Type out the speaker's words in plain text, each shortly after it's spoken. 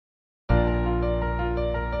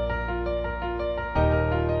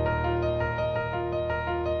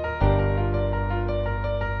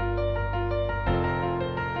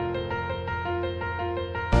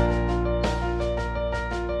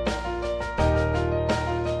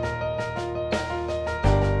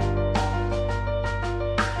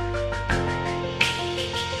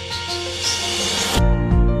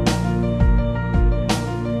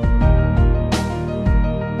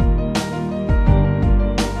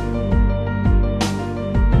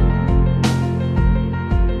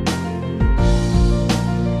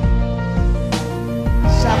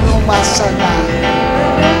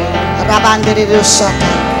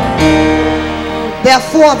There are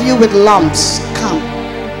 4 of you with lumps. Come.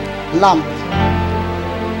 Lump.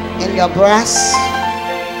 In your breast.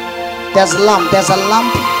 There's lump. There's a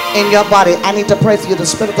lump in your body. I need to pray for you. The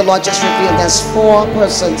Spirit of the Lord just revealed there's 4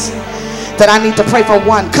 persons that I need to pray for.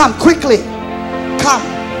 1. Come quickly. Come.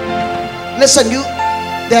 Listen,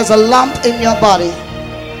 there's a lump in your body.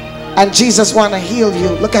 And Jesus want to heal you.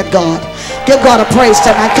 Look at God. Give God a praise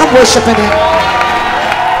tonight. Come worshiping Him.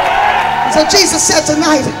 So Jesus said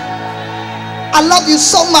tonight, I love you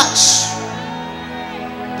so much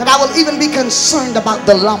that I will even be concerned about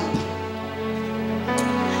the lump.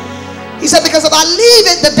 He said, because if I leave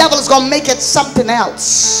it, the devil is going to make it something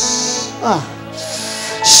else.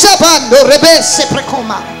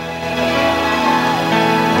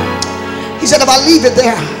 He said, if I leave it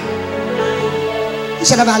there, he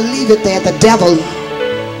said, if I leave it there, the devil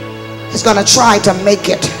is going to try to make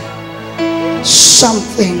it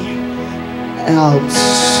something else.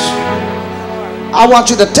 I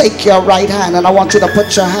want you to take your right hand and I want you to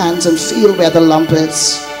put your hands and feel where the lump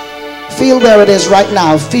is. Feel where it is right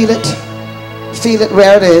now. Feel it. Feel it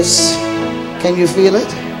where it is. Can you feel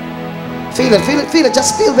it? Feel it, feel it, feel it.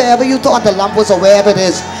 Just feel wherever you thought the lump was or wherever it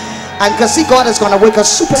is. And because see, God is going to work a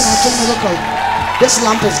supernatural miracle. This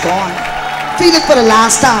lump is gone. Feel it for the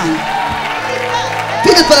last time.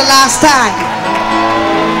 Feel it for the last time.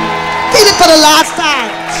 Feel it for the last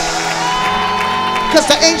time. Because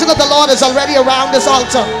the angel of the Lord is already around this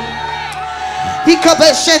altar. You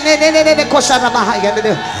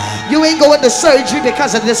ain't going to surgery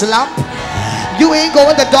because of this lump. You ain't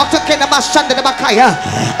going to doctor.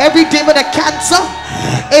 Every demon of cancer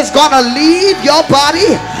is gonna leave your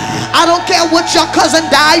body. I don't care what your cousin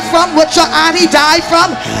died from, what your auntie died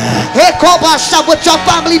from, what your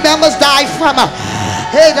family members died from.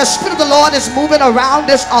 Hey, the Spirit of the Lord is moving around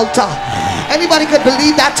this altar. Anybody could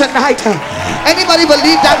believe that tonight? Anybody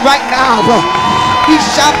believe that right now? The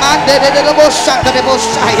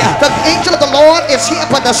angel of the Lord is here,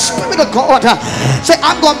 but the Spirit of God say,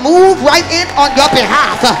 I'm going to move right in on your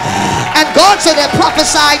behalf. And God said,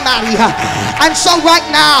 prophesy, Mattie. And so right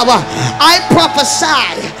now, I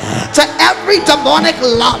prophesy to every demonic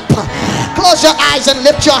lump. Close your eyes and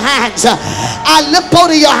lift your hands. I lift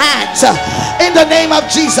both of your hands in the name of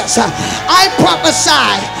Jesus. I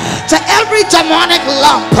prophesy to every demonic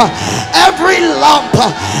lump, every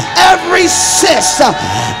cyst,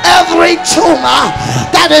 every tumor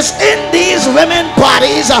that is in these women's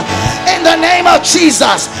bodies, in the name of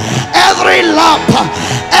Jesus. Every lump,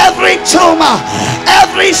 every tumor,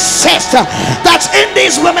 every cyst that's in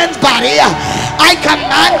these women's body, I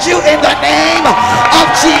command you in the name of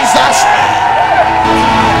Jesus.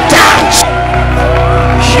 Touch.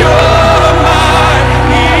 You're my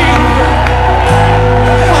healer.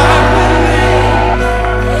 I believe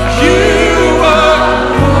you are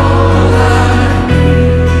all I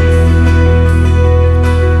need.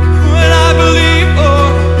 When I believe,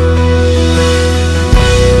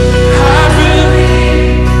 I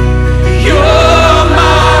believe you're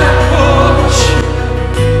my portion.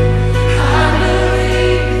 I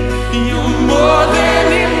believe you're more than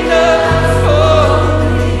enough for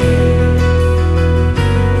me.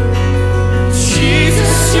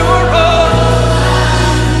 Jesus, you're all I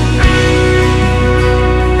need.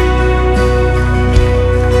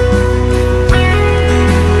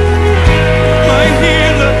 My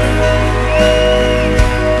healer,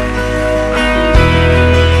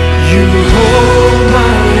 you hold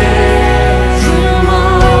my every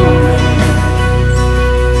moment.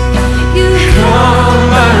 You calm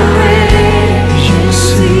my raging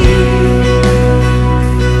sea.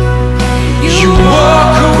 You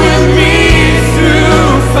walk with me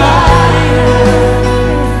through fire.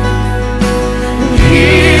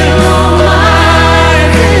 Heal all my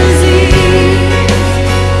disease.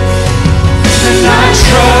 And I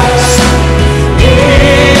trust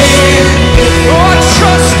in,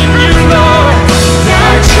 trust in you, Lord.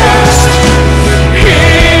 I trust in you.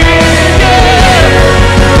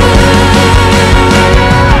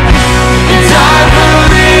 And I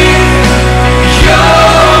believe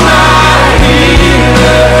you're my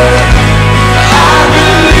healer. I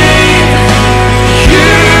believe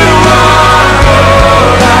you are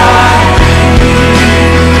all I need.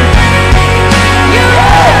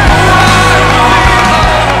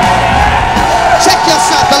 Check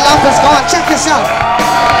yourself. The lump is gone. Check yourself.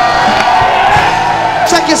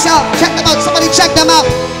 Check yourself. Check them out. Somebody check them out.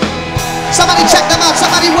 Somebody check them out.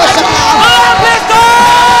 Somebody worship now.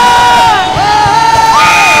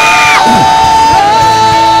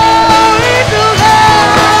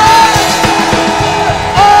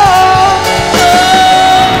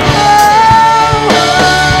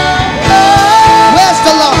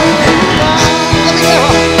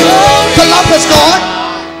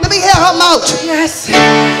 Yes.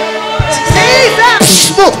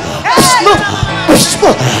 Jesus. Move. Move.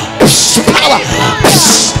 Power.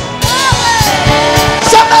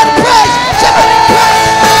 Somebody praise. Somebody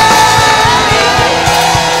praise.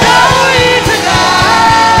 Glory to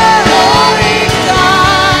God. Glory to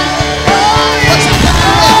God. What's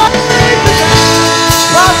happening?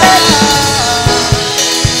 Prophet,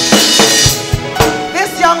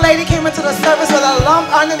 this young lady came into the service with a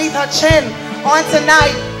lump underneath her chin on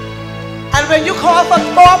tonight. And when you called for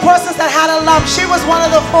 4 persons that had a lump, she was one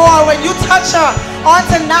of the 4. When you touch her on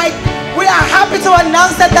tonight, we are happy to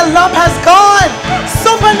announce that the lump has gone.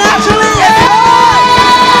 Supernaturally, it's gone.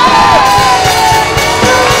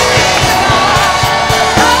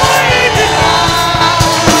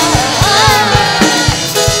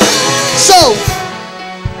 So,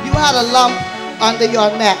 you had a lump under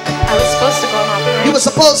your neck. I was supposed to go on operation. You were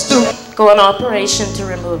supposed to Go on operation to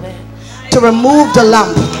remove it. remove the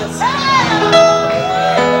lump.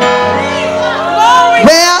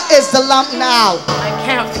 Where is the lump now? I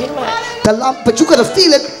can't feel it. The lump, but you could have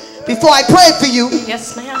feel it before I prayed for you.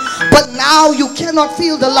 Yes, ma'am. But now you cannot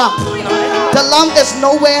feel the lump. The lump is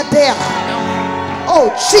nowhere there. Oh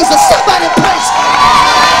Jesus, somebody praise.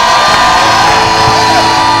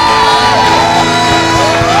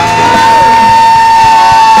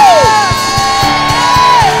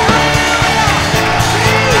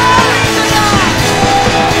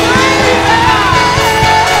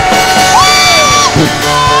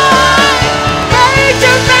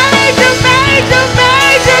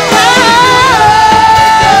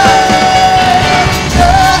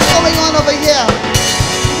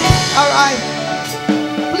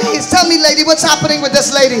 Lady, what's happening with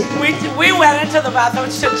this lady? We went into the bathroom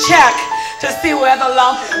to check to see where the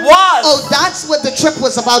lump was. Oh, that's what the trip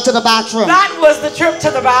was about, to the bathroom. That was the trip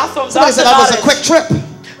to the bathroom. Somebody said that was a quick trip.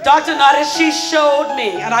 Dr. Nottage, she showed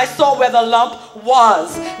me, and I saw where the lump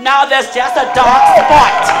was. Now there's just a dark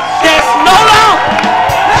spot. There's no lump.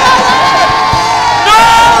 No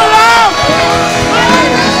lump.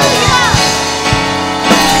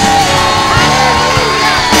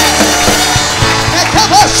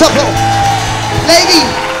 Lady,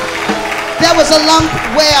 there was a lump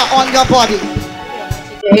where on your body?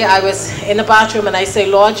 Today I was in the bathroom and I say,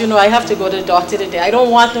 Lord, you know, I have to go to the doctor today. I don't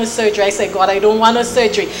want no surgery. I say, God, I don't want no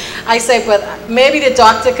surgery. I say, but maybe the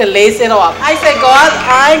doctor can lace it off. I say, God,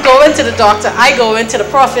 I ain't going to the doctor. I go into the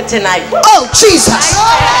prophet tonight. Oh, Jesus.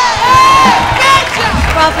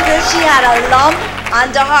 Prophetess, she had a lump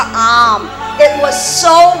under her arm. It was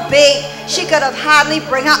so big, she could have hardly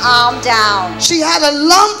bring her arm down. She had a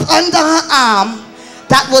lump under her arm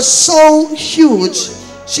that was so huge,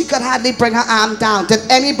 she could hardly bring her arm down. Did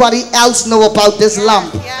anybody else know about this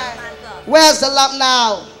lump? Where's the lump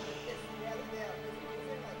now?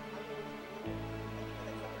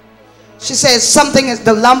 She says something is,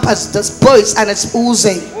 the lump has dispersed and it's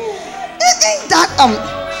oozing. Ain't that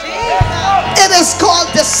it is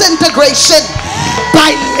called disintegration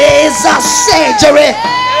by laser surgery.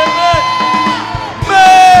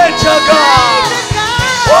 Major God.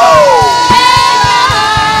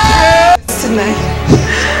 Tonight,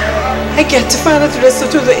 I get to find out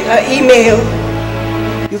through the email.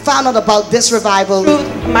 You found out about this revival through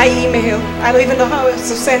my email. I don't even know how it was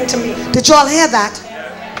sent to me. Did y'all hear that?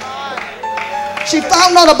 She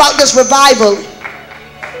found out about this revival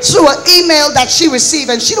through an email that she received,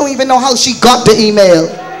 and she don't even know how she got the email.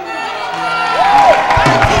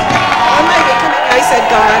 I said,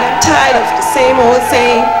 God, I'm tired of the same old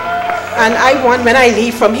thing, and I want, when I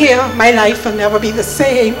leave from here, my life will never be the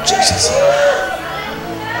same. Jesus.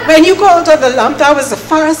 When you called on the lump, that was the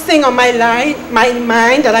first thing on my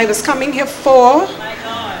mind that I was coming here for.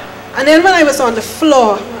 And then when I was on the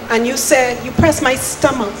floor, and you said, you pressed my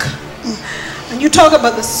stomach, and you talk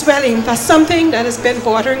about the swelling, that's something that has been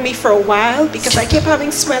bothering me for a while, because I kept having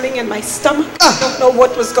swelling in my stomach. I don't know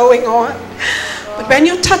what was going on. But when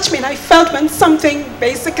you touched me, and I felt when something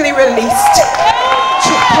basically released.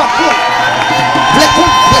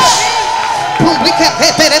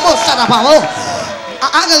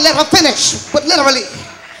 I'm going to let her finish, but literally,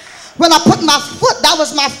 when I put my foot, that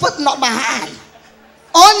was my foot, not my hand,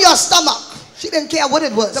 on your stomach. She didn't care what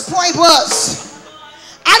it was. The point was,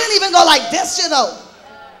 I didn't even go like this, you know.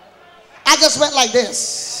 I just went like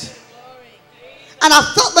this. And I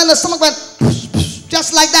felt when the stomach went,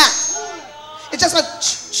 just like that. It just went,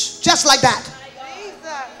 just like that.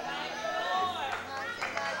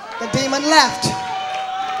 The demon left.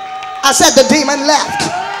 I said the demon left.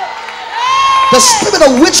 The spirit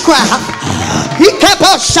of witchcraft, he kept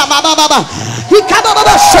on, he kept on,